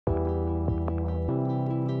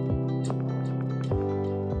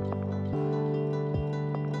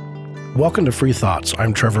Welcome to Free Thoughts.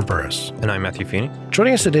 I'm Trevor Burrus. And I'm Matthew Feeney.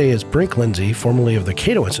 Joining us today is Brink Lindsey, formerly of the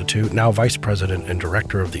Cato Institute, now Vice President and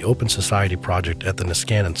Director of the Open Society Project at the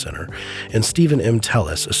Niskanen Center, and Lindsey and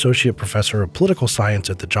Teles, Associate Professor of Political Science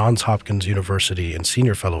at the Johns Hopkins University and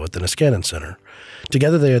Senior Fellow at the Niskanen Center.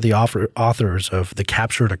 Together, they are the authors of The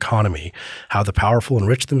Captured Economy, How the Powerful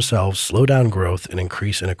Enrich Themselves, Slow Down Growth, and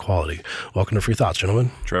Increase Inequality. Welcome to Free Thoughts,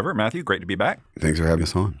 gentlemen. Trevor, Matthew, great to be back. Thanks for having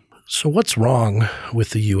us on. So what's wrong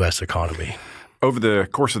with the U.S. economy? Over the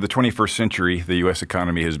course of the 21st century, the U.S.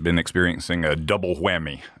 economy has been experiencing a double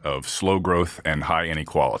whammy of slow growth and high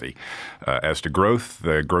inequality. As to growth,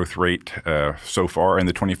 the growth rate so far in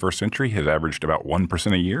the 21st century has averaged about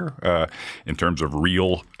 1% a year in terms of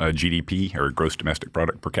real GDP, or gross domestic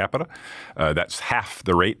product per capita. That's half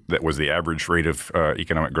the rate that was the average rate of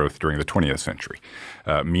economic growth during the 20th century.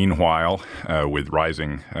 Meanwhile, with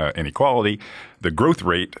rising inequality, the growth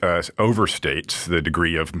rate overstates the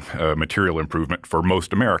degree of material improvement for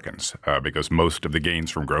most Americans because most of the gains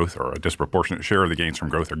from growth, or a disproportionate share of the gains from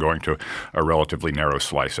growth, are going to a relatively narrow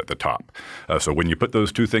slice at the top. So when you put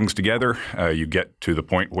those two things together, you get to the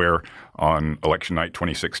point where on election night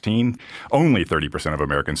 2016, only 30% of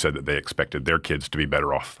Americans said that they expected their kids to be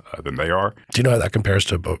better off than they are. Do you know how that compares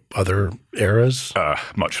to other eras?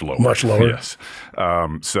 Much lower. Much lower? Yes.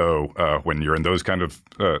 So when you're in those kind of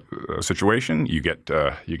situation, you get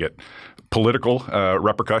political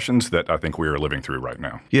repercussions that I think we are living through right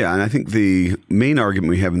now. Yeah, and I think the main argument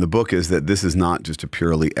we have in the book is that this is not just a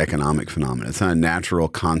purely economic phenomenon. It's not a natural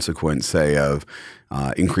consequence, say, of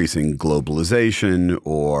increasing globalization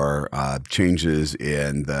or changes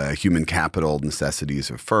in the human capital necessities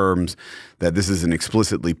of firms, that this is an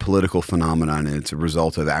explicitly political phenomenon and it's a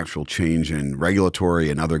result of actual change in regulatory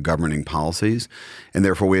and other governing policies. And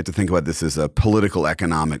therefore, we have to think about this as a political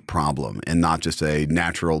economic problem and not just a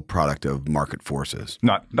natural product of market forces.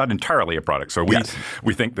 Not entirely a product. So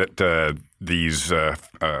we think that these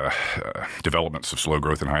developments of slow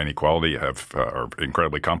growth and high inequality are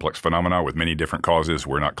incredibly complex phenomena with many different causes.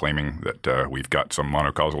 We're not claiming that we've got some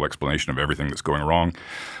monocausal explanation of everything that's going wrong.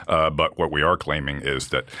 But what we are claiming is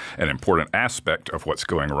that an important aspect of what's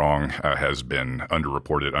going wrong has been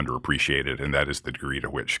underreported, underappreciated, and that is the degree to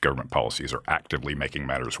which government policies are actively making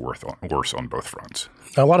matters worse on both fronts.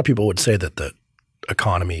 Now, a lot of people would say that the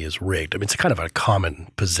economy is rigged. I mean, it's kind of a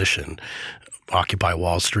common position. Occupy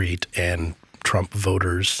Wall Street and Trump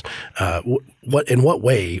voters. In what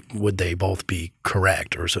way would they both be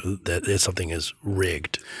correct, or so that something is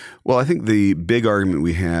rigged? Well, I think the big argument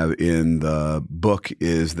we have in the book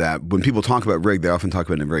is that when people talk about rigged, they often talk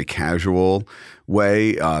about it in a very casual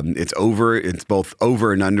way. It's both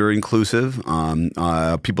over and under inclusive.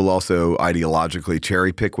 People also ideologically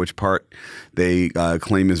cherry pick which part they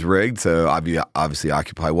claim is rigged. So obviously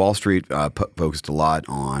Occupy Wall Street focused a lot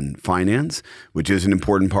on finance, which is an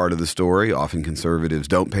important part of the story. Often conservatives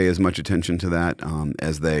don't pay as much attention to that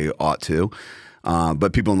as they ought to.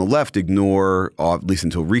 But people on the left ignore, at least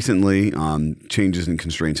until recently, changes and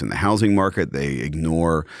constraints in the housing market. They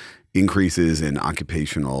ignore increases in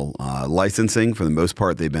occupational licensing. For the most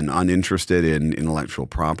part, they've been uninterested in intellectual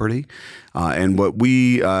property. And what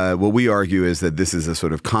we argue is that this is a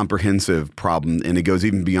sort of comprehensive problem, and it goes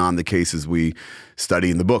even beyond the cases we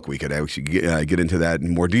study in the book. We could actually get into that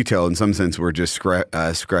in more detail. In some sense, we're just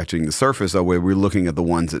scratching the surface of where we're looking at the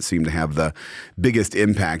ones that seem to have the biggest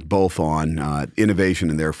impact both on innovation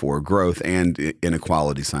and therefore growth and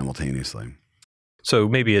inequality simultaneously. So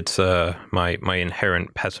maybe it's my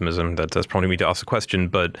inherent pessimism that's prompting me to ask the question,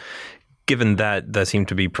 but given that there seem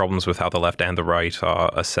to be problems with how the left and the right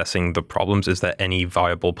are assessing the problems, is there any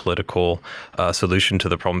viable political solution to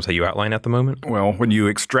the problems that you outline at the moment? Well, when you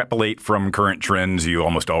extrapolate from current trends, you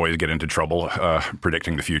almost always get into trouble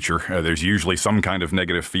predicting the future. There's usually some kind of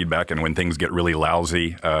negative feedback, and when things get really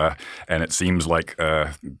lousy and it seems like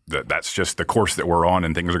that's just the course that we're on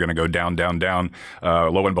and things are going to go down, down, down,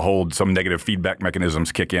 lo and behold, some negative feedback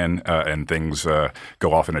mechanisms kick in and things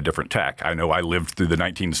go off in a different tack. I know I lived through the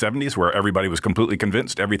 1970s where everybody was completely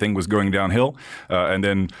convinced everything was going downhill. And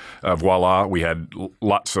then voila, we had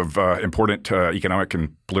lots of important economic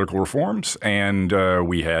and political reforms, and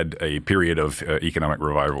we had a period of economic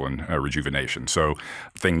revival and rejuvenation. So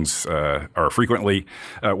things are frequently,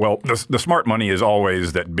 the smart money is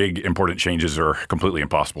always that big important changes are completely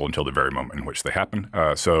impossible until the very moment in which they happen.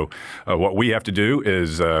 So what we have to do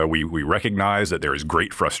is we recognize that there is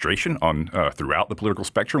great frustration on throughout the political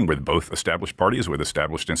spectrum with both established parties, with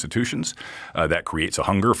established institutions. institutions. That creates a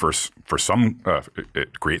hunger for some.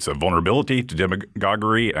 It creates a vulnerability to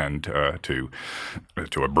demagoguery and to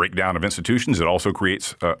a breakdown of institutions. It also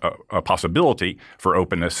creates a possibility for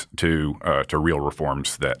openness to real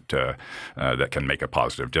reforms that can make a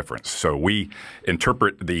positive difference. So we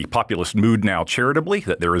interpret the populist mood now charitably,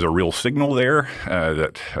 that there is a real signal there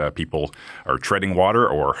that people are treading water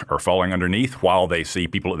or are falling underneath while they see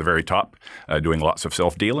people at the very top doing lots of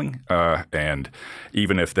self-dealing. And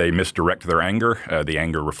even if they misdirect their anger, the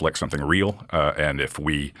anger reflects something real. And if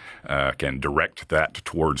we can direct that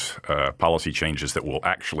towards policy changes that will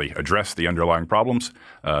actually address the underlying problems,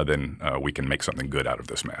 then we can make something good out of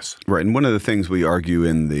this mess. Right. And one of the things we argue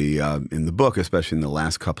in the book, especially in the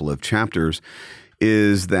last couple of chapters,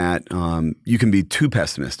 is that you can be too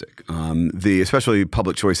pessimistic. Especially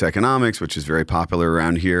public choice economics, which is very popular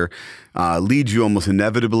around here, leads you almost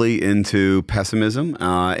inevitably into pessimism.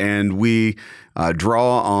 And we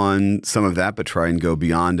draw on some of that, but try and go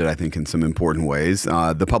beyond it, I think, in some important ways.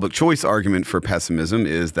 The public choice argument for pessimism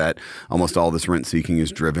is that almost all this rent seeking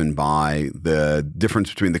is driven by the difference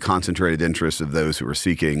between the concentrated interests of those who are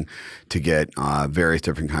seeking to get various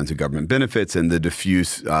different kinds of government benefits and the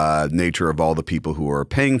diffuse nature of all the people who are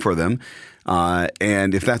paying for them.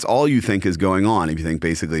 And if that's all you think is going on, if you think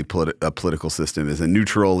basically a political system is a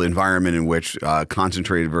neutral environment in which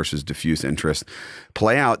concentrated versus diffuse interests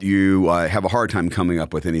play out, you have a hard time coming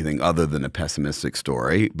up with anything other than a pessimistic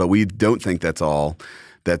story. But we don't think that's all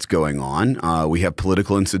that's going on. We have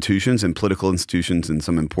political institutions, and political institutions in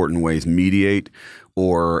some important ways mediate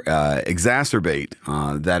or exacerbate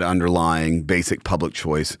that underlying basic public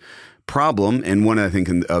choice problem. And one, I think,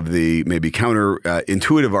 of the maybe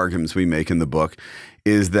counterintuitive arguments we make in the book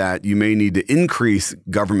is that you may need to increase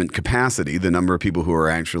government capacity, the number of people who are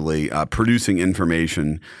actually producing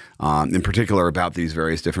information, in particular about these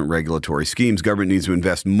various different regulatory schemes. Government needs to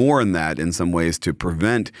invest more in that in some ways to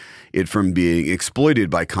prevent it from being exploited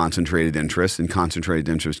by concentrated interests. And concentrated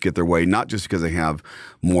interests get their way not just because they have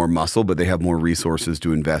more muscle, but they have more resources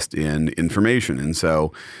to invest in information. And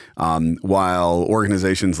so while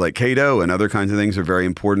organizations like Cato and other kinds of things are very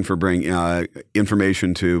important for bringing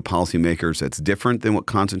information to policymakers that's different than what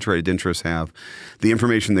concentrated interests have, the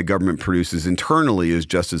information that government produces internally is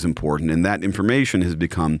just as important. And that information has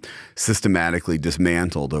become systematically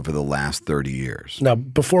dismantled over the last 30 years. Now,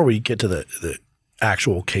 before we get to the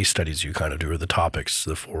actual case studies you kind of do, or the topics,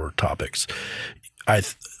 the 4 topics, I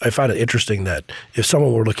find it interesting that if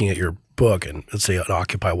someone were looking at your book and let's say an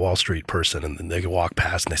Occupy Wall Street person, and then they could walk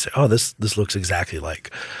past and they say, oh, this looks exactly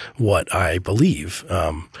like what I believe.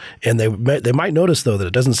 And they might notice, though, that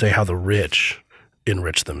it doesn't say how the rich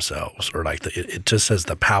enrich themselves, or like it just says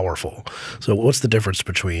the powerful. So what's the difference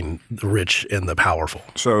between the rich and the powerful?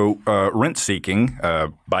 So rent seeking,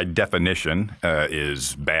 by definition,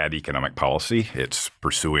 is bad economic policy. It's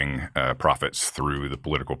pursuing profits through the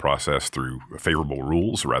political process, through favorable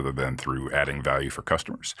rules, rather than through adding value for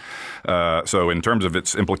customers. So in terms of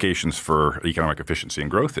its implications for economic efficiency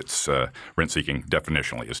and growth, it's rent seeking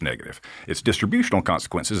definitionally is negative. Its distributional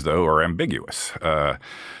consequences, though, are ambiguous.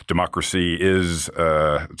 Democracy is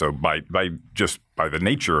so by the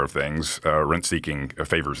nature of things, rent seeking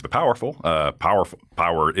favors the powerful.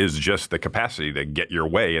 Power is just the capacity to get your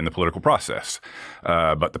way in the political process.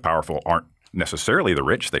 But the powerful aren't necessarily the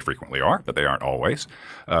rich. They frequently are, but they aren't always.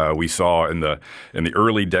 We saw in the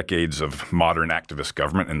early decades of modern activist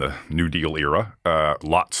government in the New Deal era,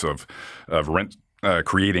 lots of rent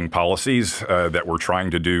creating policies that were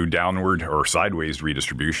trying to do downward or sideways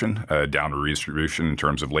redistribution, downward redistribution in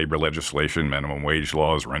terms of labor legislation, minimum wage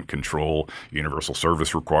laws, rent control, universal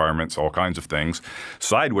service requirements, all kinds of things.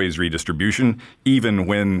 Sideways redistribution, even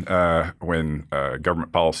when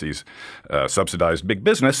government policies subsidized big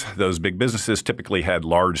business, those big businesses typically had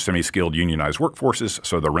large semi-skilled unionized workforces,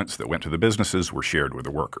 so the rents that went to the businesses were shared with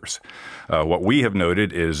the workers. What we have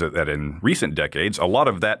noted is that in recent decades, a lot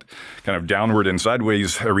of that kind of downward and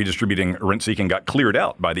sideways redistributing rent-seeking got cleared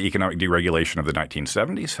out by the economic deregulation of the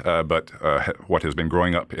 1970s. But what has been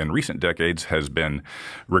growing up in recent decades has been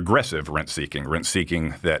regressive rent-seeking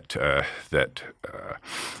that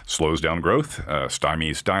slows down growth,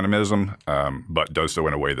 stymies dynamism, but does so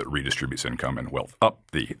in a way that redistributes income and wealth up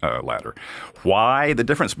the ladder. Why the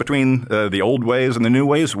difference between the old ways and the new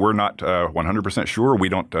ways? We're not 100% sure. We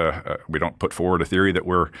don't put forward a theory that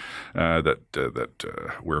we're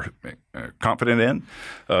confident in,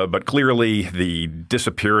 but clearly the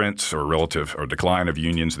disappearance or relative or decline of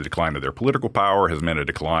unions, the decline of their political power, has meant a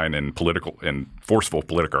decline in forceful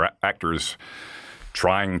political actors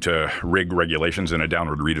trying to rig regulations in a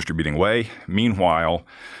downward redistributing way. Meanwhile,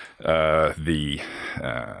 the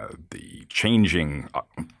changing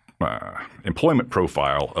employment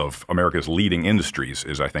profile of America's leading industries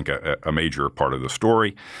is, I think, a major part of the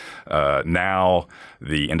story. Now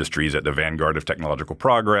the industries at the vanguard of technological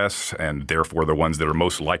progress, and therefore the ones that are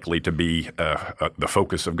most likely to be the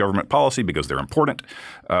focus of government policy because they're important,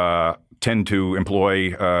 tend to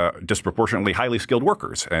employ disproportionately highly skilled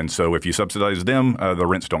workers. And so if you subsidize them, the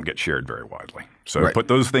rents don't get shared very widely. So put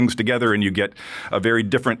those things together and you get a very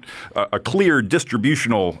different, a clear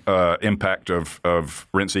distributional impact of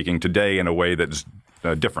rent seeking today in a way that's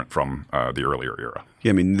different from the earlier era. Yeah,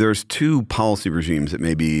 I mean, there's two policy regimes that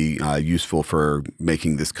may be useful for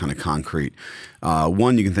making this kind of concrete.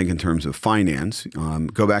 One, you can think in terms of finance.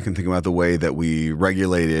 Go back and think about the way that we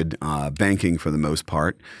regulated banking for the most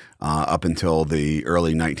part up until the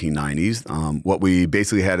early 1990s. What we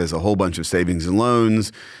basically had is a whole bunch of savings and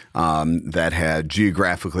loans that had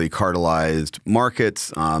geographically cartelized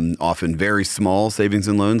markets, often very small savings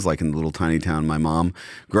and loans, like in the little tiny town my mom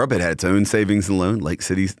grew up. It had its own savings and loan, Lake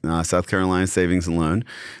City, South Carolina savings and loan.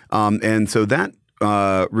 And so that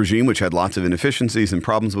regime, which had lots of inefficiencies and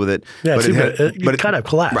problems with it. Yeah, but it kind of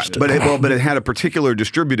collapsed. Right, but it had a particular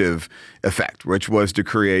distributive effect, which was to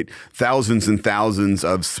create thousands and thousands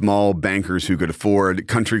of small bankers who could afford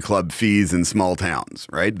country club fees in small towns.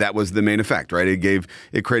 Right, that was the main effect. Right,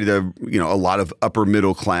 it created a lot of upper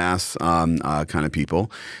middle class kind of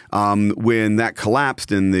people. When that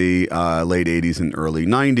collapsed in the late 80s and early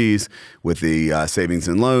 90s with the savings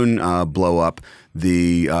and loan blow up,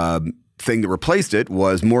 the thing that replaced it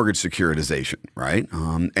was mortgage securitization, right?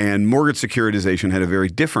 And mortgage securitization had a very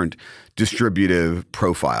different distributive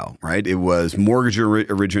profile, right? It was mortgage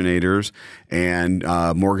originators and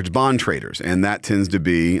mortgage bond traders, and that tends to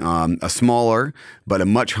be a smaller but a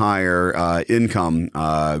much higher income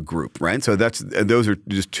group, right? So those are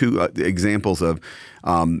just two examples of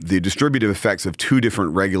the distributive effects of two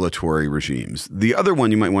different regulatory regimes. The other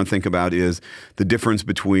one you might want to think about is the difference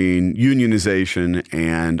between unionization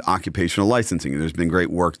and occupational licensing. There's been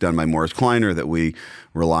great work done by Morris Kleiner that we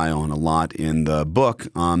rely on a lot in the book.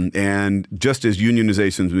 And just as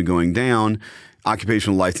unionization has been going down,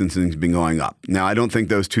 occupational licensing has been going up. Now, I don't think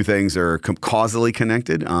those two things are causally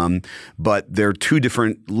connected, but they're two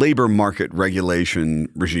different labor market regulation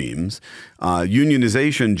regimes.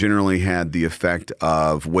 Unionization generally had the effect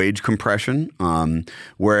of wage compression,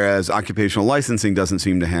 whereas occupational licensing doesn't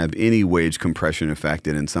seem to have any wage compression effect,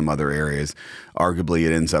 and in some other areas, arguably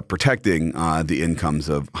it ends up protecting the incomes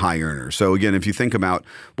of high earners. So again, if you think about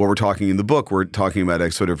what we're talking in the book, we're talking about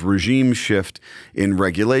a sort of regime shift in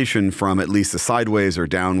regulation from at least a sideways or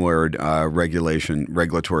downward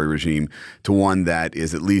regulatory regime to one that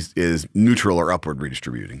is at least is neutral or upward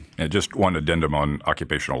redistributing. And just one addendum on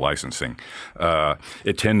occupational licensing.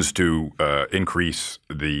 It tends to increase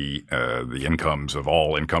the incomes of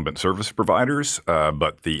all incumbent service providers,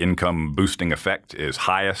 but the income boosting effect is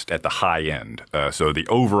highest at the high end. So the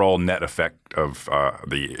overall net effect of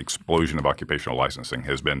the explosion of occupational licensing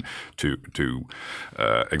has been to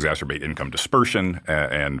exacerbate income dispersion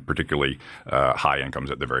and particularly high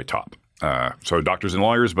incomes at the very top. So doctors and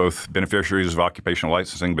lawyers, both beneficiaries of occupational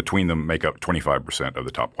licensing, between them make up 25% of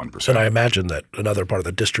the top 1%. And I imagine that another part of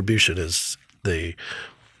the distribution is the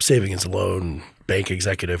savings and loan bank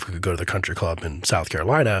executive who could go to the country club in South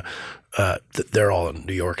Carolina. They're all in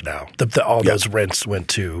New York now. All those rents went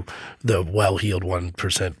to the well-heeled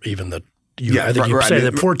 1%, even the I think you say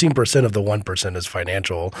that 14% of the 1% is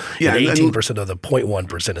financial, and 18% of the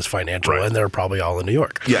 0.1% is financial, and they're probably all in New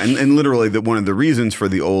York. Yeah, and literally one of the reasons for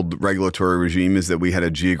the old regulatory regime is that we had a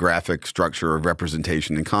geographic structure of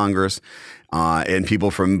representation in Congress. And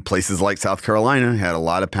people from places like South Carolina had a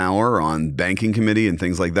lot of power on banking committee and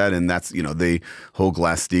things like that. And that's, the whole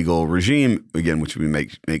Glass-Steagall regime, again, which we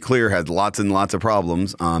make clear, had lots and lots of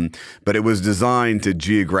problems. But it was designed to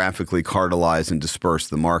geographically cartelize and disperse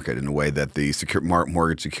the market in a way that the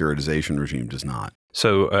mortgage securitization regime does not.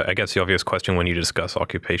 So I guess the obvious question when you discuss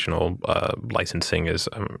occupational licensing is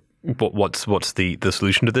what's the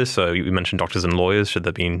solution to this? You mentioned doctors and lawyers. Should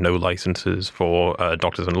there be no licenses for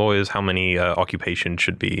doctors and lawyers? How many occupations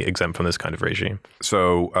should be exempt from this kind of regime?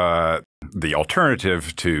 So the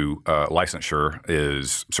alternative to licensure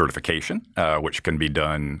is certification, which can be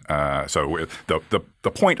done. So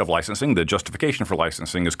the point of licensing, the justification for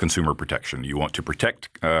licensing, is consumer protection. You want to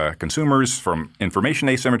protect consumers from information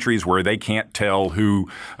asymmetries where they can't tell who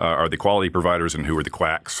are the quality providers and who are the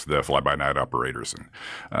quacks, the fly-by-night operators,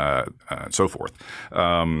 and so forth.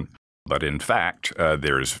 But in fact,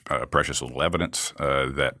 there's precious little evidence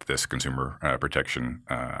that this consumer protection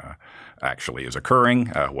actually is occurring.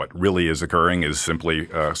 What really is occurring is simply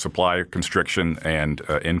supply constriction and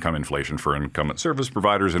income inflation for incumbent service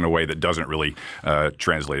providers in a way that doesn't really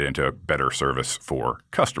translate into better service for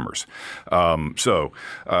customers. So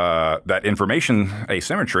that information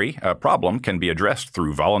asymmetry problem can be addressed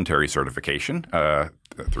through voluntary certification,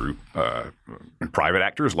 through private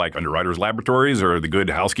actors like Underwriters Laboratories or the Good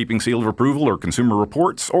Housekeeping Seal of Approval or Consumer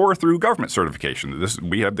Reports, or through government certification.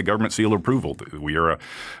 We have the government seal of approval. We are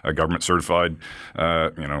a government certified,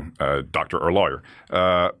 doctor or lawyer.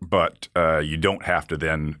 But you don't have to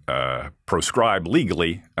then proscribe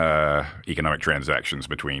legally economic transactions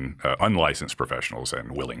between unlicensed professionals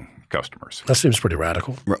and willing customers. That seems pretty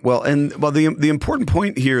radical. Well, the important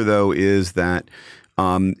point here, though, is that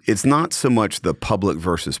it's not so much the public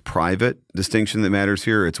versus private distinction that matters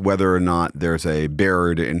here. It's whether or not there's a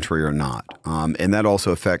barrier to entry or not. And that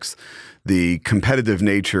also affects the competitive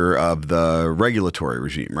nature of the regulatory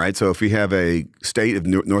regime, right? So if we have a state of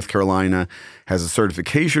North Carolina has a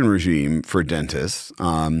certification regime for dentists,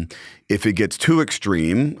 if it gets too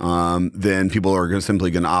extreme, then people are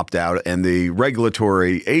simply going to opt out, and the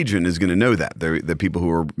regulatory agent is going to know that. The people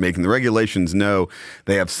who are making the regulations know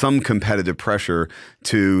they have some competitive pressure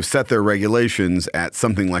to set their regulations at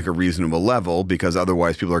something like a reasonable level, because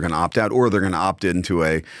otherwise people are going to opt out, or they're going to opt into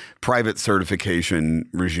a private certification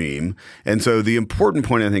regime. And so the important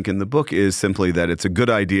point, I think, in the book is simply that it's a good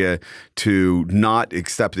idea to not,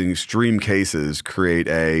 except in extreme cases, create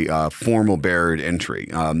a formal barrier to entry,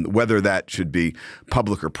 whether that should be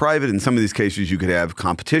public or private. In some of these cases, you could have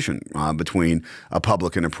competition between a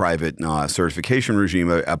public and a private certification regime.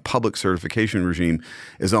 A public certification regime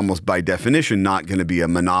is almost by definition not going to be a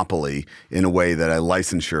monopoly in a way that a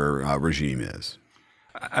licensure regime is.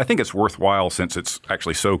 I think it's worthwhile, since it's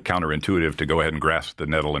actually so counterintuitive, to go ahead and grasp the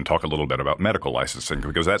nettle and talk a little bit about medical licensing,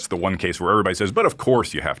 because that's the one case where everybody says, but of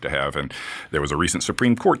course you have to have. And there was a recent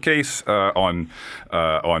Supreme Court case on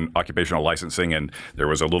occupational licensing, and there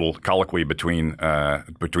was a little colloquy between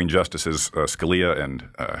Justices Scalia and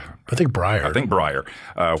I think Breyer.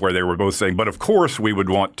 Where they were both saying, but of course we would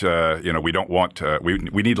want, we don't want, we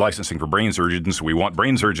need licensing for brain surgeons. We want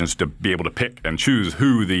brain surgeons to be able to pick and choose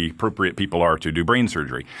who the appropriate people are to do brain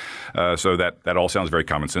surgery. So that all sounds very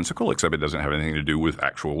commonsensical, except it doesn't have anything to do with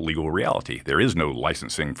actual legal reality. There is no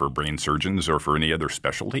licensing for brain surgeons or for any other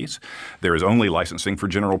specialties. There is only licensing for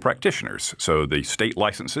general practitioners. So the state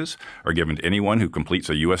licenses are given to anyone who completes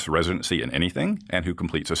a U.S. residency in anything and who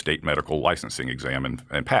completes a state medical licensing exam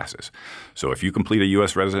and passes. So if you complete a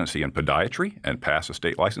U.S. residency in podiatry and pass a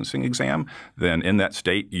state licensing exam, then in that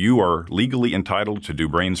state you are legally entitled to do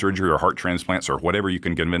brain surgery or heart transplants or whatever you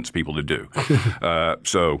can convince people to do.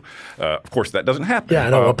 Of course, that doesn't happen. Yeah, I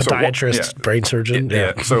know, a podiatrist, brain surgeon.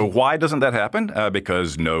 Yeah. So why doesn't that happen?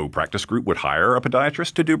 Because no practice group would hire a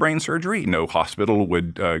podiatrist to do brain surgery. No hospital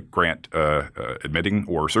would grant admitting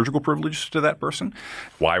or surgical privilege to that person.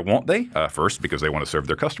 Why won't they? First, because they want to serve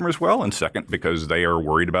their customers well, and second, because they are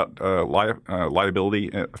worried about liability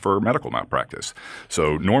for medical malpractice.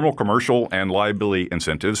 So normal commercial and liability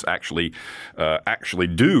incentives actually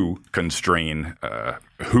do constrain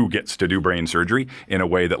who gets to do brain surgery in a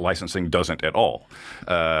way that licensing doesn't at all.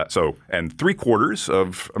 And 3/4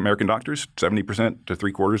 of American doctors, 70% to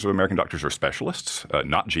 3/4 of American doctors are specialists,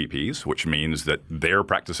 not GPs, which means that their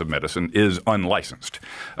practice of medicine is unlicensed.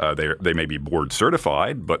 They may be board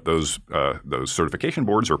certified, but those certification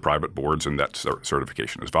boards are private boards, and that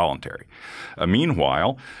certification is voluntary.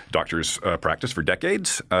 Meanwhile, doctors practice for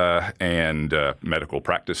decades, and medical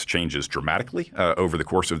practice changes dramatically over the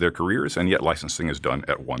course of their careers, and yet licensing is done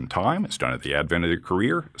at one time. It's done at the advent of their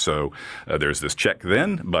career. So there's this check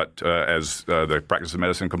then, but as the practice of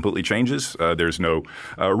medicine completely changes, there's no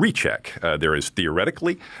recheck. There is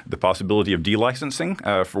theoretically the possibility of delicensing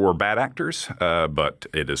for bad actors, but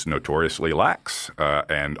it is notoriously lax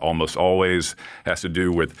and almost always has to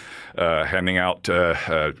do with handing out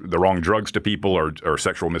the wrong drugs to people or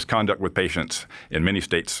sexual misconduct with patients. In many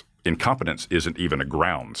states, incompetence isn't even a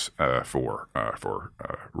grounds for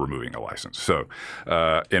removing a license. So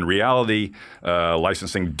in reality,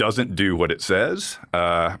 licensing doesn't do what it says,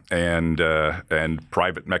 and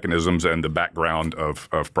private mechanisms and the background of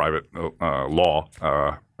private law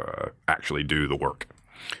actually do the work.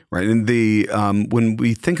 Right. And when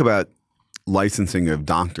we think about licensing of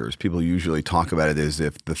doctors, people usually talk about it as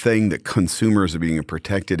if the thing that consumers are being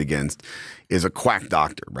protected against is a quack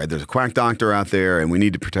doctor, right? There's a quack doctor out there, and we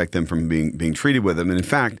need to protect them from being treated with them. And in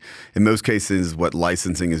fact, in most cases, what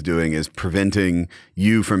licensing is doing is preventing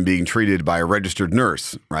you from being treated by a registered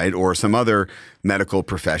nurse, right, or some other medical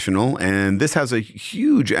professional. And this has a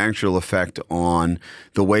huge actual effect on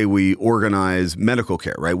the way we organize medical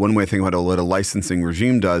care, right? One way I think about what a licensing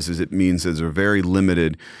regime does is it means there's a very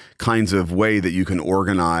limited kinds of way that you can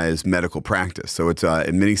organize medical practice. So it's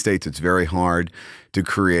in many states, it's very hard to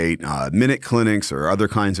create minute clinics or other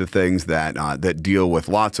kinds of things that that deal with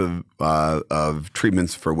lots of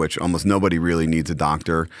treatments for which almost nobody really needs a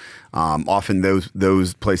doctor. Often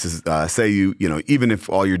those places say you know, even if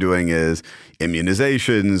all you're doing is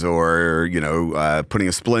immunizations or putting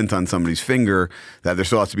a splint on somebody's finger, that there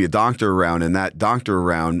still has to be a doctor around, and that doctor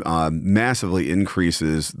around massively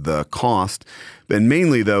increases the cost. And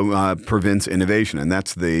mainly, though, prevents innovation, and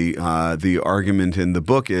that's the argument in the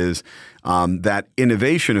book is that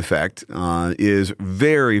innovation effect is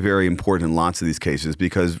very, very important in lots of these cases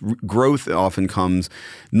because growth often comes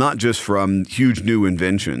not just from huge new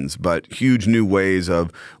inventions, but huge new ways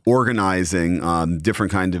of organizing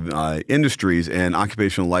different kinds of industries. And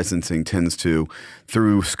occupational licensing tends to,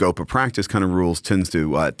 through scope of practice kind of rules, tends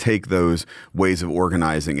to take those ways of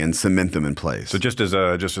organizing and cement them in place. So just as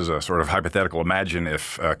a sort of hypothetical, imagine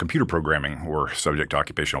if computer programming were subject to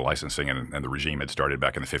occupational licensing and the regime had started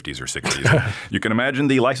back in the 50s or 60s. You can imagine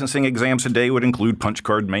the licensing exams today would include punch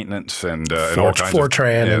card maintenance and all kinds of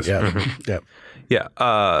Fortran. Yes. Yeah.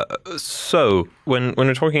 Yeah. So when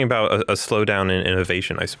we're talking about a slowdown in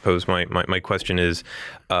innovation, I suppose my question is,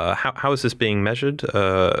 how is this being measured?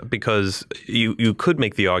 Because you could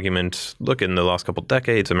make the argument, look, in the last couple of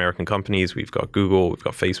decades, American companies, we've got Google, we've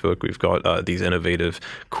got Facebook, we've got these innovative,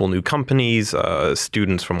 cool new companies.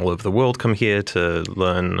 Students from all over the world come here to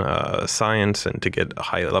learn science and to get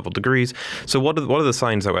higher level degrees. So what are the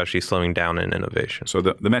signs that we're actually slowing down in innovation? So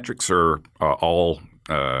the metrics are all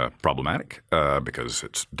problematic because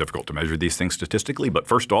it's difficult to measure these things statistically. But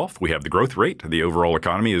first off, we have the growth rate. The overall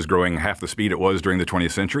economy is growing half the speed it was during the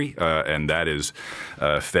 20th century, and that is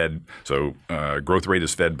fed. So growth rate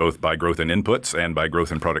is fed both by growth in inputs and by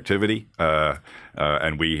growth in productivity.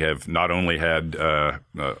 And we have not only had a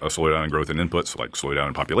slowdown in growth in inputs, like slowdown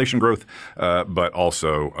in population growth, but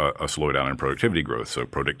also a slowdown in productivity growth. So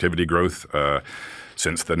productivity growth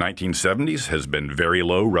since the 1970s has been very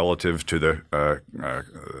low relative to the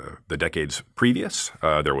decades previous.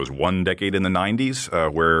 There was one decade in the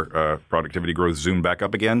 90s where productivity growth zoomed back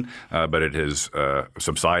up again, but it has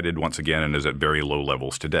subsided once again and is at very low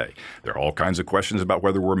levels today. There are all kinds of questions about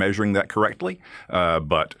whether we're measuring that correctly,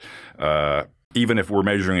 but even if we're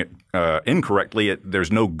measuring it incorrectly, there's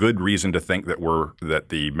no good reason to think that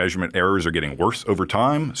the measurement errors are getting worse over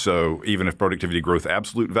time. So even if productivity growth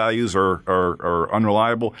absolute values are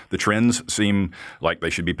unreliable, the trends seem like they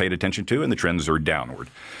should be paid attention to, and the trends are downward.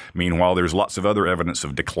 Meanwhile, there's lots of other evidence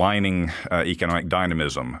of declining economic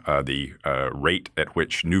dynamism. The rate at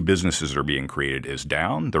which new businesses are being created is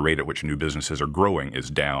down. The rate at which new businesses are growing is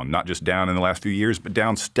down, not just down in the last few years, but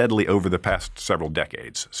down steadily over the past several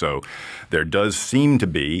decades. So there does seem to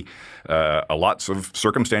be lots of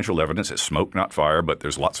circumstantial evidence. It's smoke, not fire, but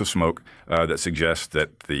there's lots of smoke that suggests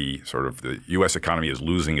that the U.S. economy is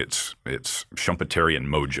losing its Schumpeterian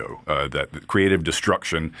mojo. That the creative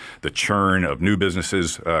destruction, the churn of new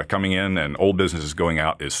businesses coming in and old businesses going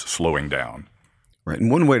out is slowing down. Right.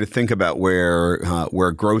 And one way to think about where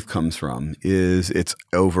growth comes from is it's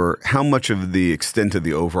over how much of the extent of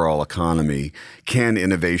the overall economy can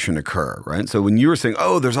innovation occur, right? So when you were saying,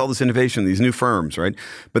 oh, there's all this innovation, these new firms, right?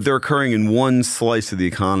 But they're occurring in one slice of the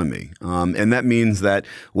economy. And that means that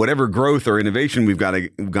whatever growth or innovation we've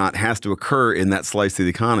got has to occur in that slice of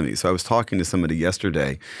the economy. So I was talking to somebody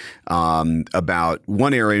yesterday about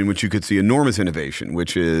one area in which you could see enormous innovation,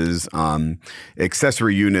 which is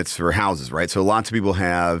accessory units for houses, right? So lots of people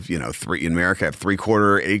have, in America, have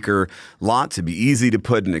 3/4 acre lots. It'd be easy to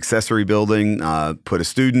put an accessory building, put a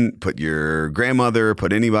student, put your grandmother,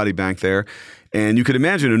 put anybody back there. And you could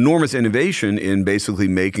imagine enormous innovation in basically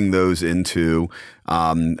making those into,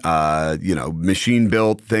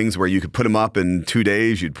 machine-built things where you could put them up in 2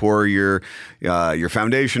 days. You'd pour your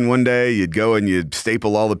foundation one day. You'd go and you'd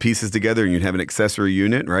staple all the pieces together, and you'd have an accessory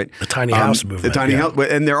unit, right? The tiny house movement. The tiny house,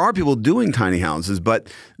 and there are people doing tiny houses, but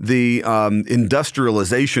the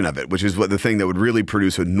industrialization of it, which is the thing that would really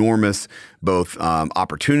produce enormous both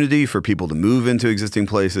opportunity for people to move into existing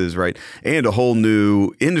places, right, and a whole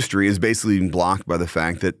new industry, is basically blocked by the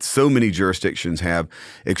fact that so many jurisdictions have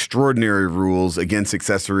extraordinary rules against science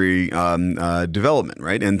accessory development,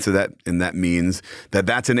 right? And so that means that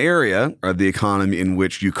that's an area of the economy in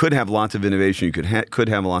which you could have lots of innovation, you could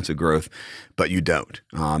have lots of growth, but you don't.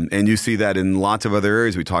 And you see that in lots of other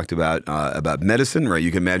areas. We talked about medicine, right?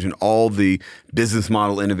 You can imagine all the business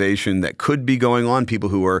model innovation that could be going on. People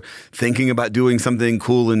who are thinking about doing something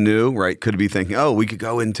cool and new, right? Could be thinking, oh, we could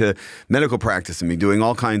go into medical practice and be doing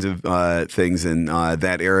all kinds of things in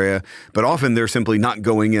that area. But often they're simply not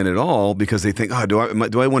going in at all because they think, oh, do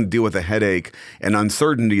I want to deal with a headache and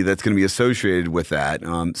uncertainty that's going to be associated with that?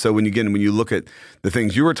 So when you look at the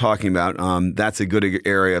things you were talking about, that's a good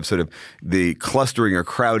area of sort of the clustering or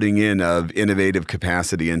crowding in of innovative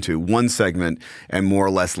capacity into one segment and more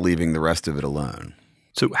or less leaving the rest of it alone.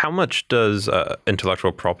 So how much does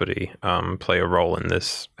intellectual property play a role in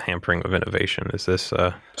this hampering of innovation? Is this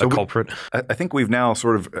a culprit? I think we've now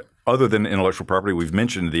sort of, other than intellectual property, we've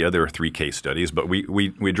mentioned the other 3 case studies, but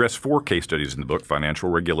we address 4 case studies in the book: financial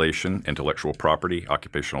regulation, intellectual property,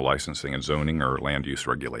 occupational licensing and zoning, or land use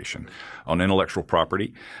regulation. On intellectual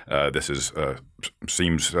property, this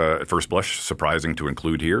seems at first blush surprising to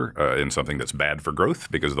include here in something that's bad for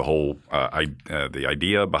growth, because the whole the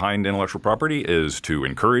idea behind intellectual property is to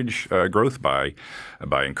encourage growth by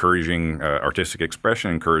encouraging artistic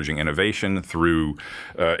expression, encouraging innovation through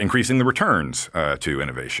increasing the returns to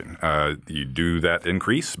innovation. You do that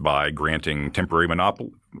increase by granting temporary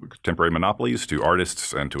monopolies to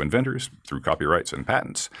artists and to inventors through copyrights and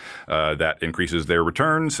patents. That increases their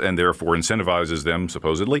returns and therefore incentivizes them,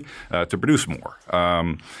 supposedly, to produce more.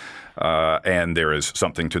 And there is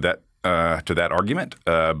something to that argument,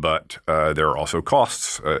 but there are also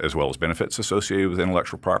costs as well as benefits associated with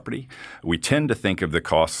intellectual property. We tend to think of the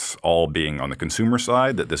costs all being on the consumer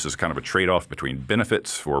side, that this is kind of a trade-off between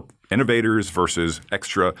benefits for innovators versus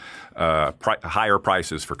extra higher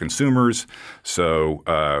prices for consumers. So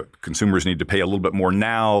consumers need to pay a little bit more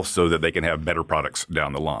now so that they can have better products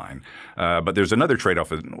down the line. But there's another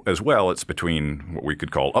trade-off as well. It's between what we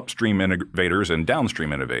could call upstream innovators and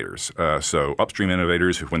downstream innovators. So upstream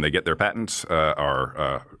innovators, when they get their patents,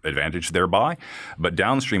 are advantaged thereby. But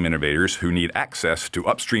downstream innovators who need access to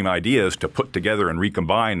upstream ideas to put together and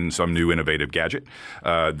recombine in some new innovative gadget,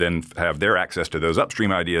 then have their access to those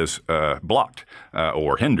upstream ideas blocked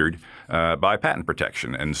or hindered by patent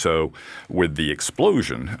protection. And so with the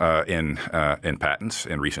explosion in patents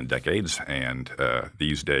in recent decades, and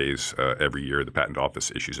these days every year the Patent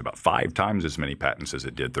Office issues about 5 times as many patents as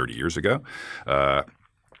it did 30 years ago,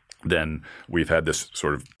 then we've had this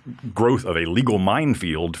sort of growth of a legal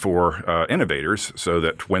minefield for innovators, so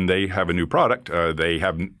that when they have a new product,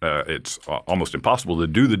 it's almost impossible to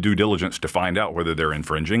do the due diligence to find out whether they're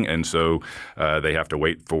infringing, and so they have to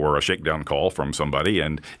wait for a shakedown call from somebody.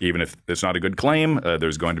 And even if it's not a good claim,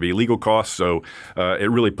 there's going to be legal costs. So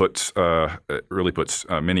it really puts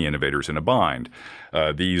many innovators in a bind.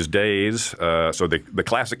 These days, so the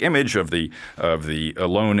classic image of the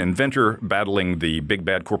lone inventor battling the big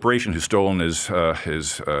bad corporation who's stolen his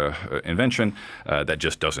invention, that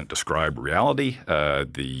just doesn't describe reality.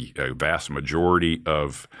 The vast majority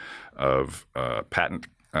of patent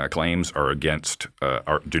claims are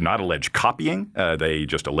do not allege copying. They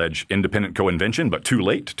just allege independent co-invention, but too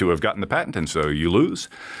late to have gotten the patent, and so you lose.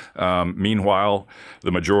 Meanwhile,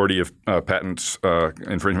 the majority of patents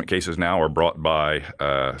infringement cases now are brought by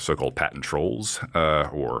so-called patent trolls,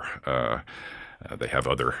 or they have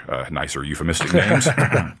other nicer euphemistic names.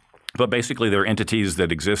 But basically, they're entities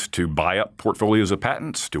that exist to buy up portfolios of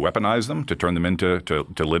patents, to weaponize them, to turn them into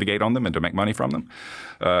to litigate on them, and to make money from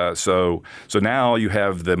them. So now you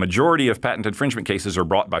have the majority of patent infringement cases are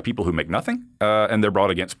brought by people who make nothing, and they're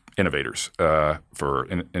brought against innovators for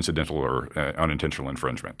incidental or unintentional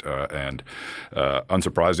infringement. And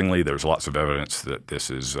unsurprisingly, there's lots of evidence that this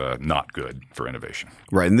is not good for innovation.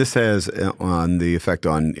 Right, and this has on the effect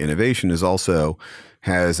on innovation is also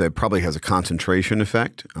probably has a concentration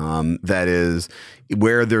effect. That is,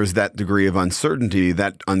 where there's that degree of uncertainty,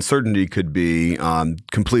 that uncertainty could be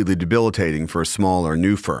completely debilitating for a small or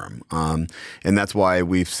new firm. And that's why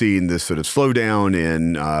we've seen this sort of slowdown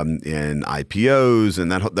in IPOs,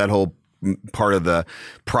 and that whole part of the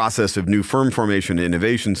process of new firm formation and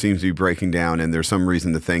innovation seems to be breaking down, and there's some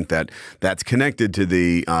reason to think that that's connected to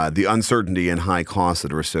the uncertainty and high costs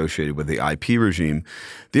that are associated with the IP regime.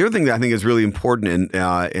 The other thing that I think is really important,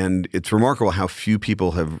 and it's remarkable how few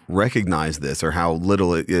people have recognized this, or how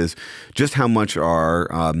little it is, just how much our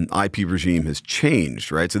IP regime has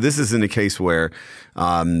changed, right? So this isn't a case where we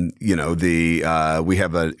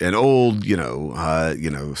have an old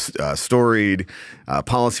storied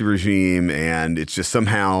policy regime, and it's just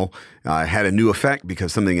somehow had a new effect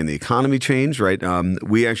because something in the economy changed, right?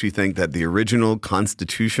 We actually think that the original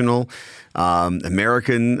constitutional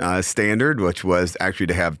American standard, which was actually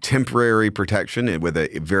to have temporary protection with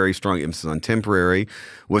a very strong emphasis on temporary,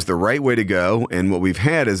 was the right way to go. And what we've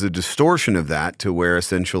had is a distortion of that to where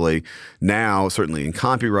essentially now, certainly in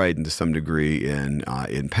copyright and to some degree in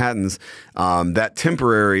patents, that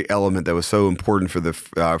temporary element that was so important for the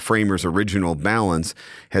framers' original balance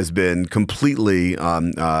has been completely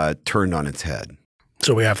turned on its head.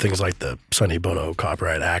 So we have things like the Sonny Bono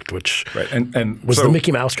Copyright Act, which and was the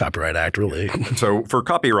Mickey Mouse Copyright Act, really. So for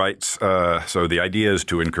copyrights, so the idea is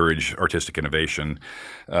to encourage artistic innovation.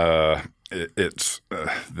 The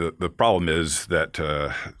problem is that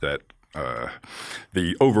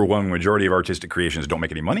the overwhelming majority of artistic creations don't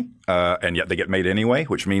make any money, and yet they get made anyway,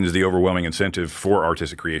 which means the overwhelming incentive for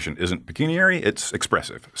artistic creation isn't pecuniary, it's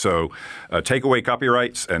expressive. So take away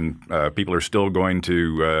copyrights and people are still going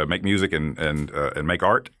to make music and make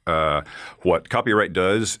art. What copyright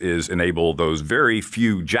does is enable those very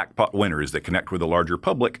few jackpot winners that connect with the larger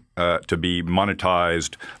public to be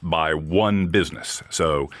monetized by one business.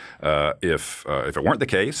 So if it weren't the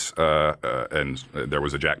case and there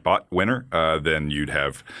was a jackpot winner, then you'd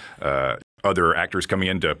have other actors coming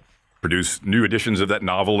in to produce new editions of that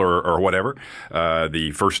novel or whatever.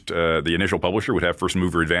 The initial publisher would have first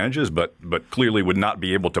mover advantages, but clearly would not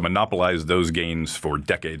be able to monopolize those gains for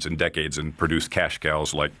decades and decades and produce cash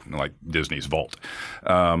cows like Disney's Vault.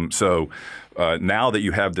 Now that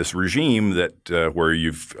you have this regime that where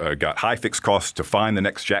you've got high fixed costs to find the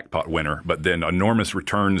next jackpot winner, but then enormous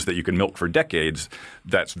returns that you can milk for decades,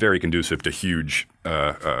 that's very conducive to huge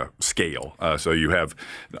scale. So you have,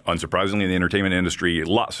 unsurprisingly, in the entertainment industry,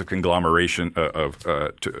 lots of conglomeration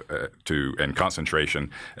and concentration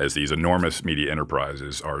as these enormous media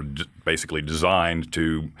enterprises are basically designed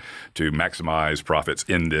to maximize profits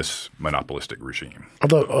in this monopolistic regime.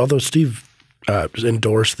 Although Steve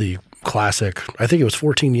endorsed the classic, I think it was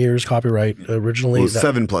 14 years copyright originally. Well,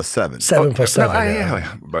 7 plus 7. 7 plus 7.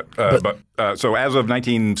 Yeah. But so as of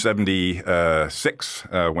 1976,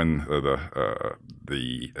 when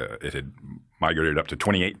it had migrated up to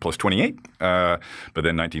 28 plus 28, but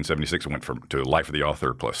then 1976 it went to life of the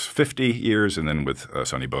author plus 50 years, and then with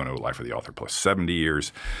Sonny Bono, life of the author plus 70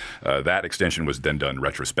 years. That extension was then done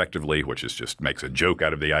retrospectively, which just makes a joke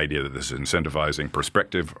out of the idea that this is incentivizing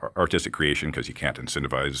prospective artistic creation, because you can't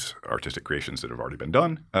incentivize artistic creations that have already been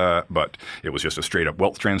done. But it was just a straight up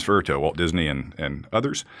wealth transfer to Walt Disney and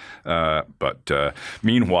others. But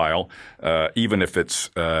meanwhile, even if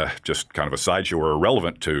it's just kind of a sideshow or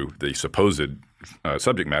irrelevant to the supposed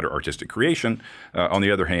subject matter, artistic creation, on the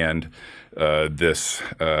other hand, this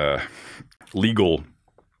legal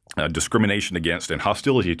discrimination against and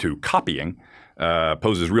hostility to copying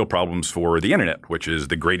poses real problems for the internet, which is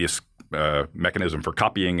the greatest mechanism for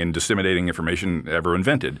copying and disseminating information ever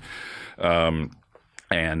invented.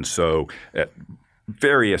 And so at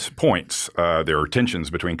various points, there are tensions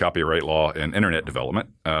between copyright law and internet development.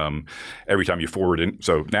 Every time you forward in,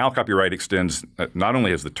 so now copyright extends, not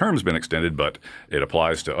only has the terms been extended, but it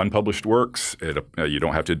applies to unpublished works. You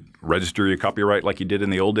don't have to register your copyright like you did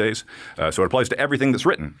in the old days. So it applies to everything that's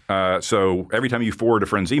written. So every time you forward a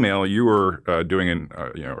friend's email, you are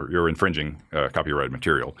you're infringing copyrighted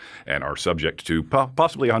material and are subject to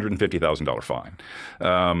possibly a $150,000 fine.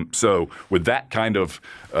 So with that kind of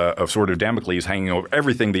sort of Damocles hanging over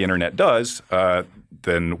everything the internet does,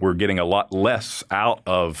 then we're getting a lot less out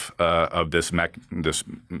of this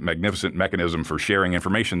magnificent mechanism for sharing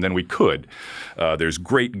information than we could. There's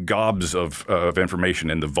great gobs of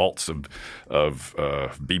information in the vaults of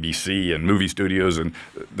BBC and movie studios, and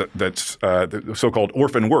that's the so-called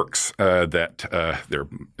orphan works that they're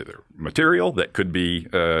material that could be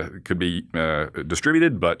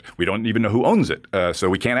distributed, but we don't even know who owns it, so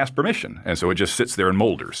we can't ask permission, and so it just sits there in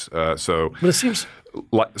molders. But it seems.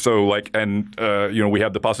 We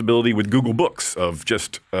have the possibility with Google Books of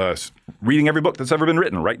just reading every book that's ever been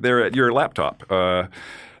written right there at your laptop.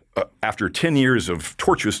 After 10 years of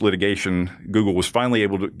tortuous litigation, Google was finally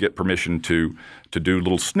able to get permission to do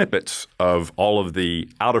little snippets of all of the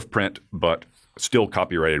out-of-print but still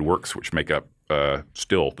copyrighted works, which make up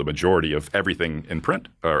still the majority of everything in print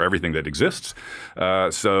or everything that exists.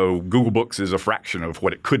 So Google Books is a fraction of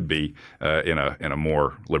what it could be in a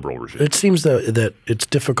more liberal regime. It seems that it's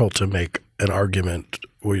difficult to make an argument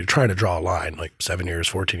where you're trying to draw a line, like 7 years,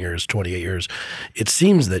 14 years, 28 years. It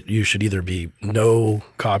seems that you should either be no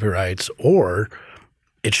copyrights or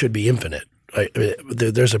it should be infinite.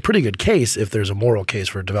 There's a pretty good case if there's a moral case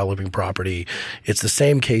for developing property. It's the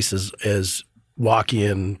same case as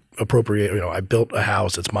Lockean appropriate, I built a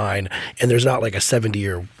house, it's mine, and there's not like a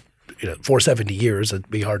 70-year for 70 years. It'd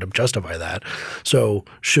be hard to justify that. So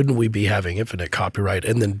shouldn't we be having infinite copyright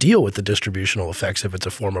and then deal with the distributional effects if it's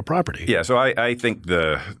a form of property? Yeah, so I think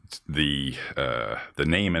the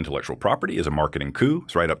name intellectual property is a marketing coup.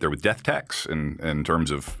 It's right up there with death tax in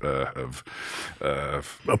terms of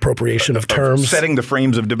appropriation of terms, setting the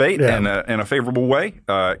frames of debate in a favorable way.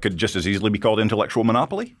 It could just as easily be called intellectual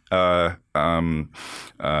monopoly. They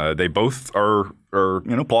both are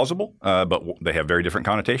plausible, but they have very different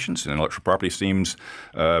connotations. And intellectual property seems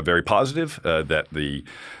very positive. That the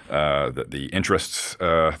interests,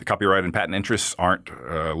 the copyright and patent interests, aren't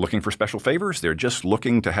looking for special favors. They're just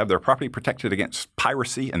looking to have their property protected against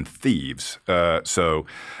piracy and thieves. So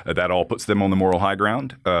that all puts them on the moral high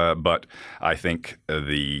ground. But I think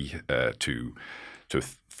to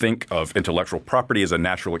think of intellectual property as a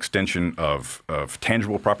natural extension of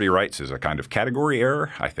tangible property rights is a kind of category error.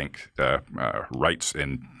 I think rights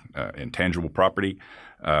in tangible property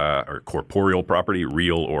or corporeal property,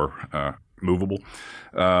 real or movable,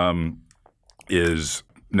 is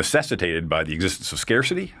necessitated by the existence of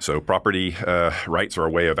scarcity. So property rights are a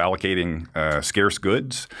way of allocating scarce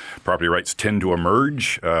goods. Property rights tend to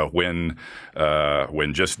emerge when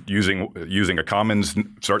just using a commons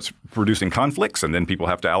starts producing conflicts, and then people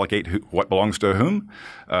have to allocate what belongs to whom.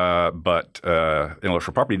 But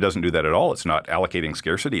intellectual property doesn't do that at all. It's not allocating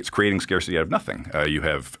scarcity. It's creating scarcity out of nothing. You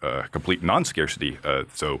have complete non-scarcity.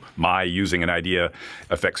 So my using an idea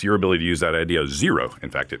affects your ability to use that idea zero. In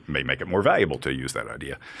fact, it may make it more valuable to use that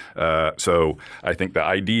idea. So I think the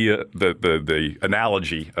idea, the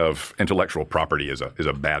analogy of intellectual property is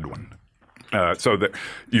a bad one. So that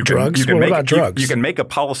you can make a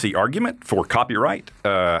policy argument for copyright.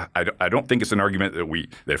 I don't think it's an argument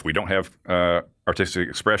that if we don't have artistic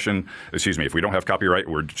expression, if we don't have copyright,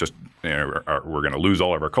 we're just we're going to lose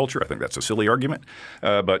all of our culture. I think that's a silly argument.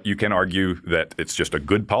 But you can argue that it's just a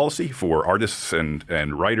good policy for artists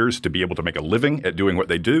and writers to be able to make a living at doing what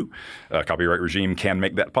they do. A copyright regime can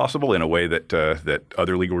make that possible in a way that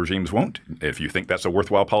other legal regimes won't. If you think that's a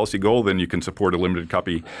worthwhile policy goal, then you can support a limited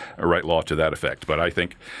copyright law to that effect. But I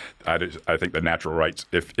think the natural rights,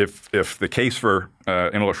 if the case for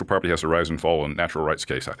intellectual property has to rise and fall in natural rights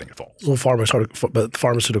case, I think it falls. Well, pharmaceuticals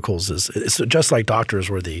it's just like doctors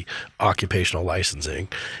were the occupational licensing,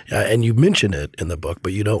 and you mention it in the book,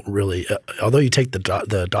 but you don't really. Although you take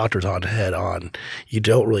the doctors on head on, you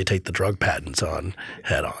don't really take the drug patents on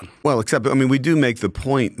head on. Well, except we do make the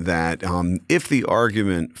point that if the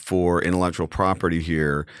argument for intellectual property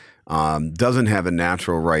here doesn't have a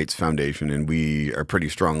natural rights foundation, and we are pretty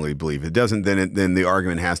strongly believe it doesn't, then the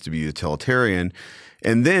argument has to be utilitarian.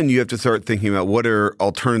 And then you have to start thinking about what are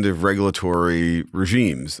alternative regulatory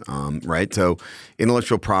regimes, right? So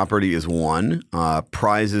intellectual property is one.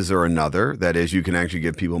 Prizes are another. That is, you can actually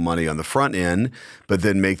give people money on the front end, but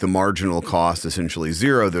then make the marginal cost essentially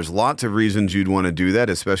zero. There's lots of reasons you'd want to do that,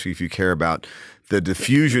 especially if you care about the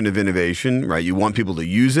diffusion of innovation, right? You want people to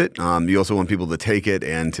use it. You also want people to take it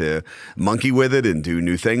and to monkey with it and do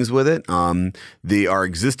new things with it. Our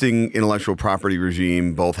existing intellectual property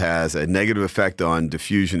regime both has a negative effect on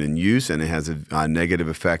diffusion and use, and it has a negative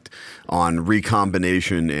effect on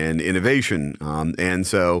recombination and innovation. And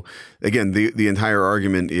so, again, the entire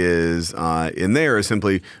argument is in there is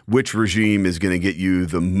simply which regime is going to get you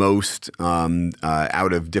the most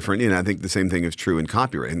out of different. And I think the same thing is true in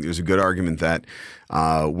copyright. I think there's a good argument that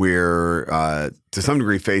we're to some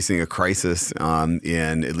degree facing a crisis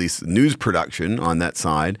in at least news production on that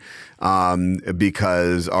side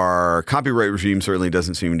because our copyright regime certainly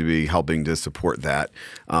doesn't seem to be helping to support that.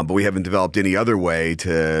 But we haven't developed any other way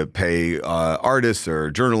to pay artists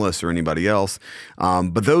or journalists or anybody else.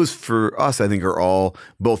 But those for us, I think, are all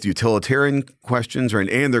both utilitarian questions, right,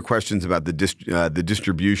 and they're questions about the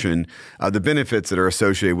distribution, the benefits that are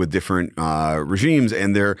associated with different regimes,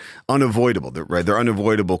 and they're unavoidable, right? They're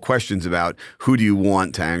unavoidable questions about who do you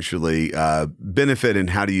want to actually benefit, and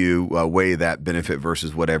how do you weigh that benefit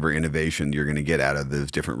versus whatever innovation you're going to get out of those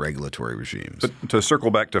different regulatory regimes. But to circle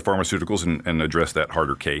back to pharmaceuticals and address that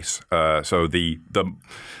harder case, so the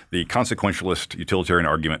consequentialist utilitarian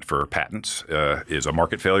argument for patents is a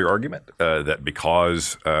market failure argument that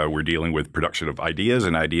because we're dealing with production of ideas,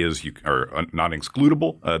 and ideas are not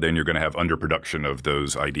excludable, then you're going to have underproduction of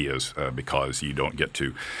those ideas because you don't get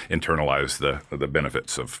to internalize the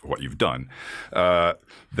benefits of what you've done.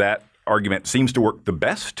 That argument seems to work the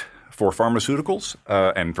best for pharmaceuticals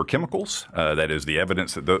and for chemicals. That is, the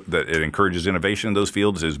evidence that it encourages innovation in those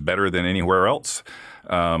fields is better than anywhere else.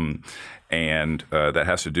 And that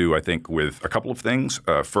has to do, I think, with a couple of things.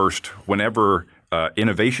 First, whenever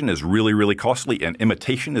innovation is really, really costly and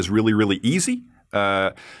imitation is really, really easy,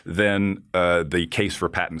 then the case for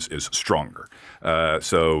patents is stronger.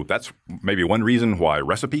 So that's maybe one reason why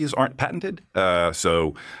recipes aren't patented.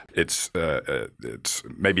 So it's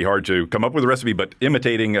maybe hard to come up with a recipe, but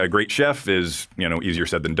imitating a great chef is easier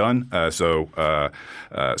said than done.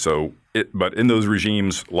 But in those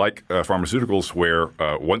regimes like pharmaceuticals, where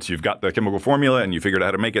once you've got the chemical formula and you figured out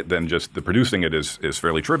how to make it, then just the producing it is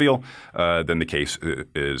fairly trivial. Then the case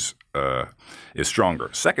is stronger.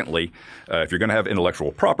 Secondly, if you're going to have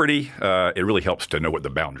intellectual property, it really helps to know what the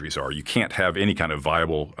boundaries are. You can't have any kind of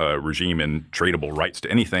viable regime in tradable rights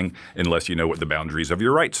to anything unless you know what the boundaries of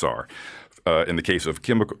your rights are. In the case of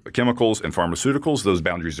chemicals and pharmaceuticals, those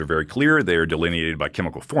boundaries are very clear. They are delineated by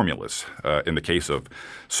chemical formulas. In the case of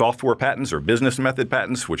software patents or business method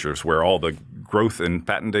patents, which is where all the growth in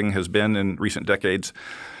patenting has been in recent decades,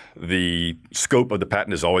 the scope of the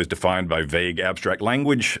patent is always defined by vague abstract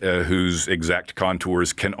language whose exact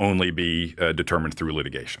contours can only be determined through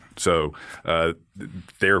litigation. So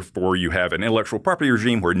therefore, you have an intellectual property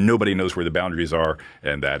regime where nobody knows where the boundaries are,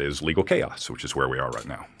 and that is legal chaos, which is where we are right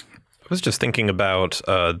now. I was just thinking about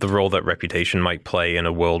the role that reputation might play in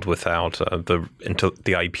a world without the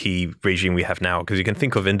IP regime we have now. Because you can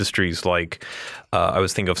think of industries like I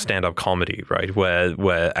was thinking of stand-up comedy, right, where the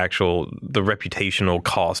reputational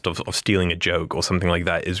cost of stealing a joke or something like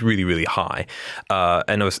that is really, really high.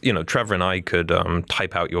 And Trevor and I could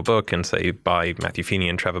type out your book and say by Matthew Feeney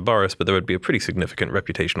and Trevor Burrus, but there would be a pretty significant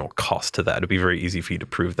reputational cost to that. It'd be very easy for you to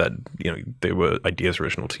prove that they were ideas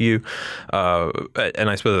original to you. And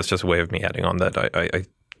I suppose that's just a way of me adding on that I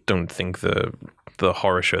don't think the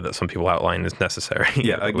horror show that some people outline is necessary.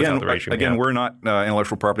 Yeah, again, we're not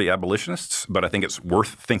intellectual property abolitionists, but I think it's worth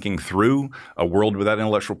thinking through a world without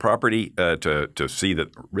intellectual property to see that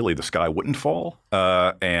really the sky wouldn't fall,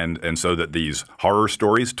 and so that these horror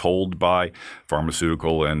stories told by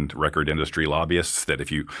pharmaceutical and record industry lobbyists, that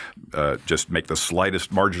if you just make the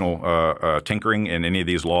slightest marginal tinkering in any of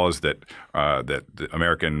these laws, that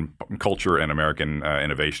American culture and American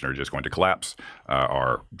innovation are just going to collapse,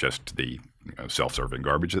 are just the self-serving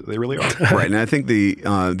garbage that they really are. Right, and I think the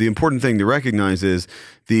important thing to recognize is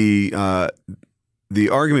the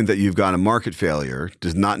argument that you've got a market failure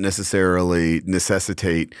does not necessarily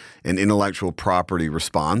necessitate an intellectual property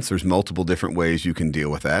response. There's multiple different ways you can deal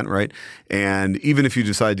with that, right? And even if you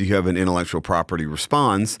decide you have an intellectual property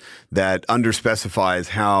response that underspecifies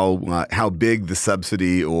how big the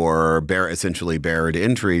subsidy or essentially barrier to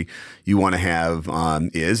entry you want to have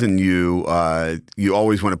is, and you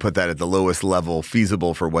always want to put that at the lowest level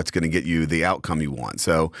feasible for what's going to get you the outcome you want.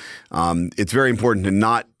 So it's very important to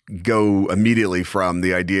not go immediately from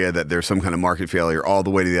the idea that there's some kind of market failure all the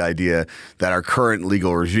way to the idea that our current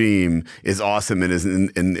legal regime is awesome and is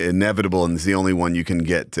inevitable and is the only one you can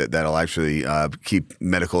get that'll actually keep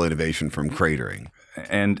medical innovation from cratering.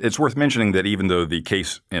 And it's worth mentioning that even though the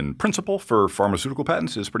case in principle for pharmaceutical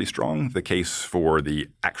patents is pretty strong, the case for the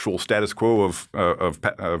actual status quo of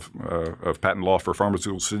patent law for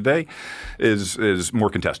pharmaceuticals today is more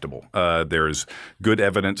contestable. There's good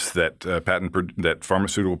evidence that that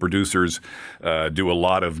pharmaceutical producers do a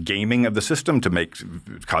lot of gaming of the system to make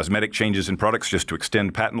cosmetic changes in products just to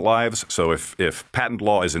extend patent lives. So if patent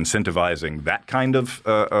law is incentivizing that kind of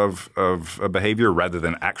behavior rather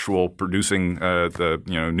than actual producing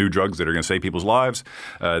new drugs that are going to save people's lives,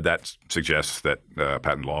 that suggests that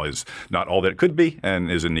patent law is not all that it could be and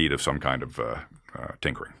is in need of some kind of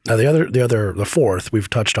tinkering. Now the fourth we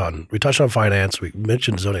touched on finance. We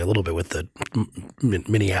mentioned zoning a little bit with the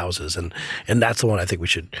mini houses, and that's the one I think we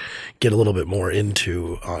should get a little bit more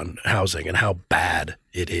into on housing and how bad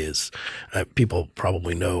it is. People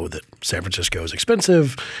probably know that San Francisco is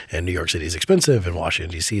expensive and New York City is expensive and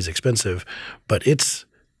Washington D.C. is expensive, but it's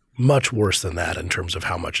much worse than that in terms of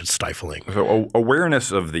how much it's stifling. So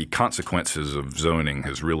awareness of the consequences of zoning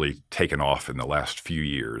has really taken off in the last few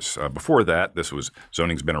years. Before that,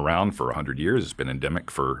 zoning's been around for 100 years. It's been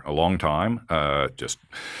endemic for a long time. Just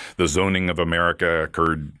the zoning of America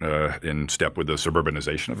occurred in step with the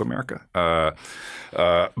suburbanization of America.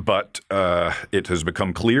 But it has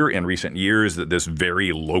become clear in recent years that this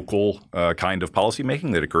very local kind of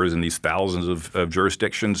policymaking that occurs in these thousands of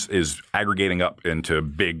jurisdictions is aggregating up into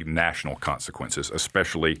big national consequences,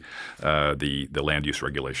 especially the land use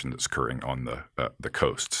regulation that's occurring on the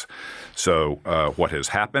coasts. So what has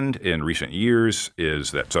happened in recent years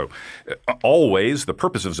is that always the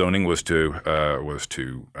purpose of zoning was to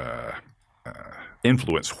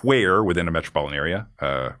influence where within a metropolitan area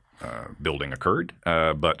building occurred,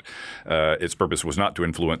 but its purpose was not to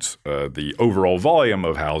influence the overall volume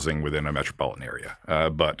of housing within a metropolitan area.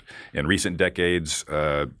 But in recent decades,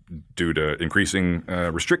 due to increasing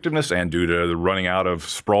restrictiveness and due to the running out of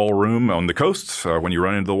sprawl room on the coasts when you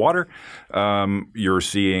run into the water, you're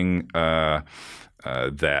seeing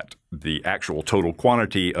that the actual total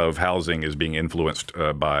quantity of housing is being influenced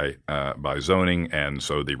by zoning, and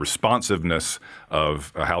so the responsiveness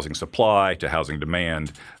of housing supply to housing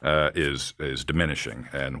demand is diminishing.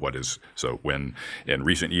 And when in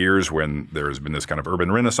recent years, when there has been this kind of urban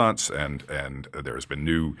renaissance and there has been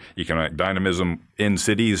new economic dynamism in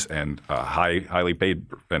cities, and highly paid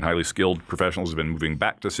and highly skilled professionals have been moving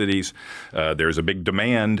back to cities, there's a big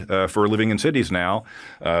demand for living in cities now.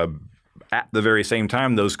 At the very same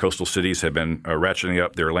time, those coastal cities have been ratcheting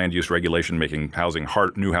up their land use regulation, making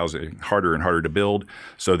new housing harder and harder to build,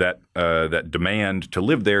 so that that demand to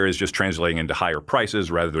live there is just translating into higher prices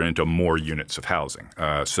rather than into more units of housing.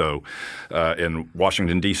 So in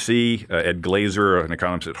Washington, D.C., Ed Glazer, an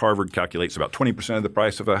economist at Harvard, calculates about 20% of the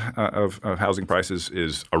price of housing prices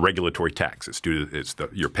is a regulatory tax.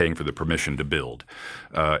 You're paying for the permission to build.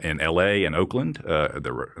 In L.A. and Oakland,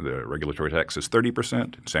 the regulatory tax is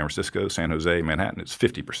 30%. In San Francisco, San Jose, Manhattan, it's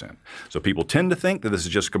 50%. So people tend to think that this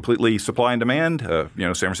is just completely supply and demand.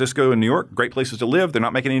 San Francisco and New York, great places to live. They're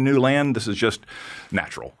not making any new land. This is just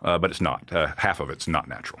natural, but it's not. Half of it's not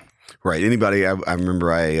natural. Right. Anybody? I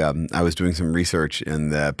remember I was doing some research in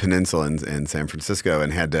the peninsula in San Francisco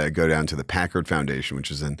and had to go down to the Packard Foundation,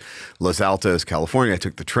 which is in Los Altos, California. I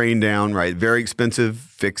took the train down, right? Very expensive,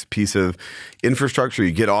 fixed piece of infrastructure.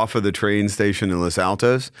 You get off of the train station in Los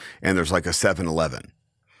Altos and there's like a 7-Eleven.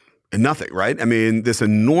 And nothing, right? I mean, this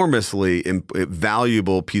enormously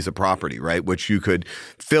valuable piece of property, right, which you could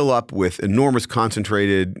fill up with enormous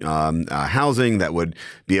concentrated housing that would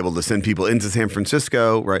be able to send people into San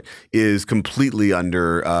Francisco, right, is completely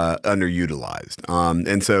underutilized.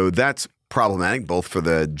 And so that's problematic, both for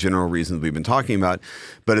the general reasons we've been talking about,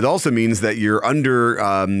 but it also means that you're under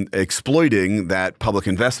exploiting that public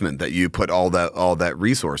investment that you put all that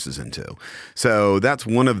resources into. So that's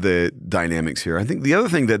one of the dynamics here. I think the other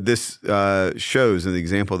thing that this shows, and the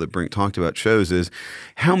example that Brink talked about shows, is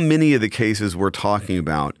how many of the cases we're talking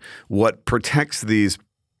about, what protects these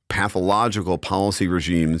pathological policy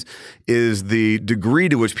regimes is the degree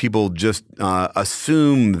to which people just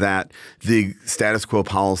assume that the status quo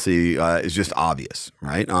policy is just obvious,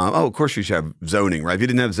 right? Of course you should have zoning, right? If you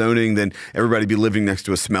didn't have zoning, then everybody'd be living next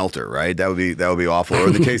to a smelter, right? That would be awful. Or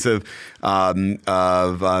in the case of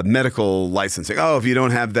medical licensing, if you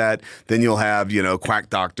don't have that, then you'll have quack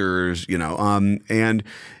doctors, and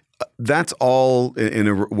that's all in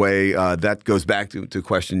a way that goes back to a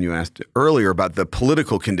question you asked earlier about the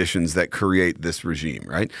political conditions that create this regime,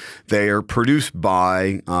 right? They are produced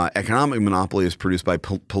by economic monopoly is produced by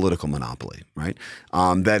political monopoly, right?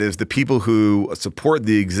 That is, the people who support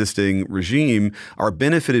the existing regime are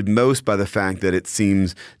benefited most by the fact that it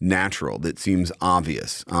seems natural, that it seems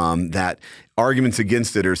obvious, that arguments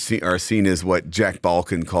against it are seen as what Jack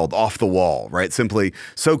Balkin called off the wall, right? Simply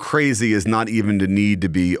so crazy as not even to need to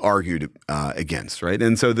be argued against, right?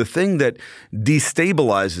 And so the thing that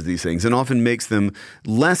destabilizes these things and often makes them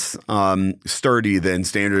less sturdy than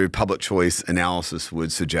standard public choice analysis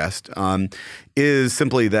would suggest is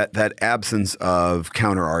simply that absence of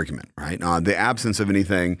counter argument, right? The absence of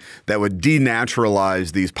anything that would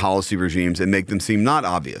denaturalize these policy regimes and make them seem not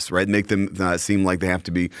obvious, right? Make them seem like they have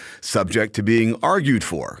to be subject to being argued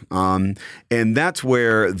for, and that's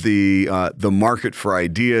where the market for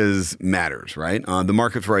ideas matters, right? The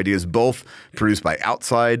market for ideas, both produced by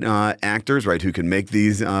outside actors, right, who can make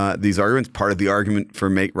these arguments. Part of the argument for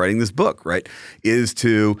writing this book, right, is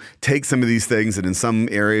to take some of these things that in some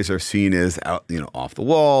areas are seen as off the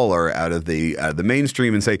wall or out of the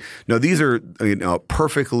mainstream and say, no, these are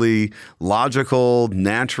perfectly logical,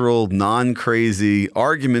 natural, non-crazy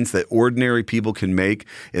arguments that ordinary people can make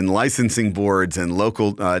in licensing boards and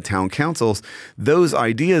local town councils. Those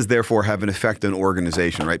ideas, therefore, have an effect on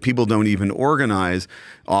organization, right? People don't even organize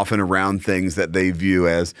often around things that they view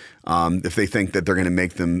as if they think that they're going to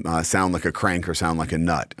make them sound like a crank or sound like a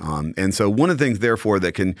nut. And so one of the things, therefore,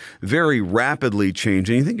 that can very rapidly change,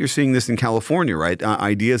 and you think you're seeing this in California, right?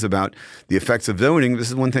 Ideas about the effects of zoning. This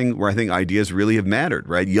is one thing where I think ideas really have mattered,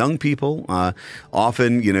 right? Young people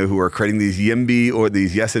often, who are creating these YIMBY or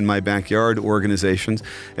these Yes in My Backyard organizations,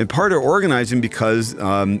 and part of organizing because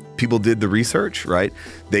people did the research, right?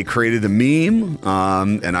 They created a meme,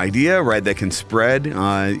 an idea, right, that can spread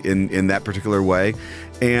in that particular way.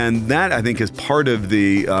 And that, I think, is part of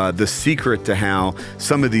the secret to how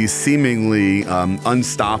some of these seemingly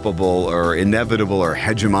unstoppable or inevitable or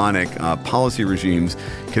hegemonic policy regimes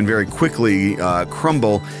can very quickly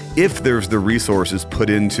crumble if there's the resources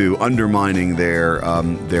put into undermining their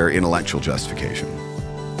intellectual justification.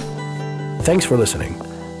 Thanks for listening.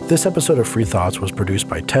 This episode of Free Thoughts was produced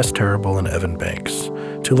by Tess Terrible and Evan Banks.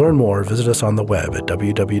 To learn more, visit us on the web at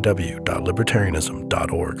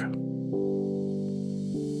www.libertarianism.org.